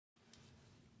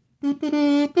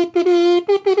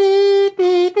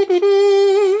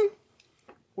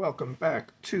Welcome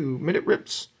back to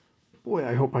MinuteRips. Boy,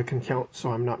 I hope I can count so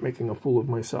I'm not making a fool of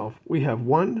myself. We have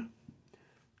 1,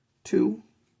 2,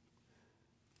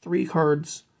 3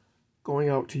 cards going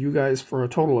out to you guys for a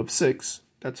total of 6.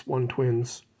 That's 1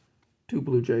 Twins, 2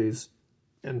 Blue Jays,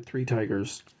 and 3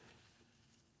 Tigers.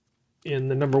 In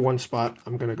the number 1 spot,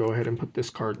 I'm going to go ahead and put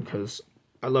this card because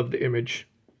I love the image.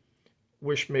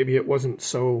 Wish maybe it wasn't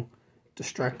so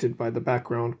distracted by the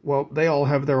background. Well, they all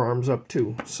have their arms up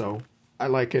too, so I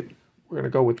like it. We're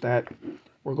going to go with that.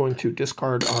 We're going to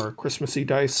discard our Christmassy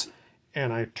dice,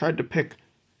 and I tried to pick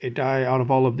a die out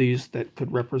of all of these that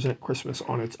could represent Christmas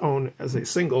on its own as a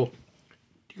single.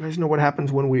 Do you guys know what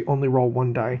happens when we only roll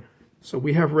 1 die? So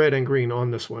we have red and green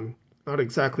on this one. Not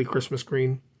exactly Christmas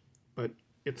green, but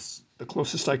it's the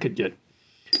closest I could get.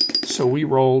 So we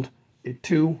rolled a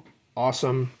 2.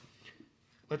 Awesome.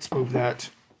 Let's move that.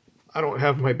 I don't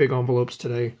have my big envelopes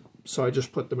today, so I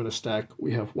just put them in a stack.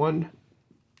 We have 1,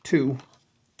 2.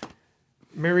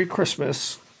 Merry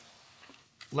Christmas.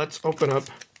 Let's open up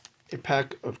a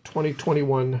pack of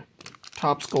 2021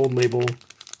 Topps Gold Label,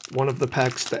 one of the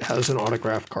packs that has an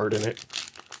autograph card in it.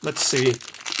 Let's see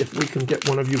if we can get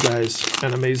one of you guys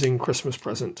an amazing Christmas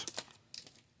present.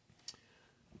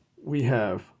 We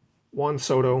have Juan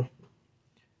Soto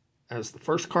as the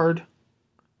first card.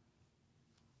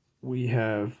 We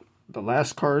have the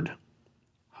last card,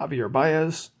 Javier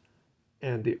Baez,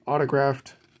 and the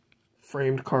autographed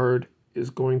framed card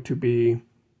is going to be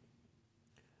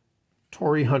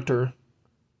Torrey Hunter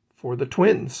for the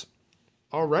Twins.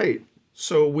 All right,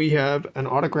 so we have an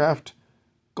autographed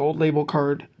Gold Label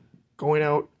card going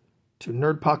out to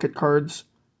Nerd Pocket Cards.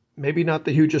 Maybe not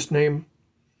the hugest name,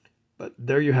 but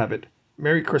there you have it.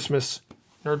 Merry Christmas,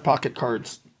 Nerd Pocket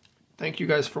Cards. Thank you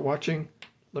guys for watching.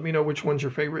 Let me know which one's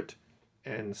your favorite,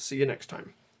 and see you next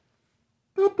time.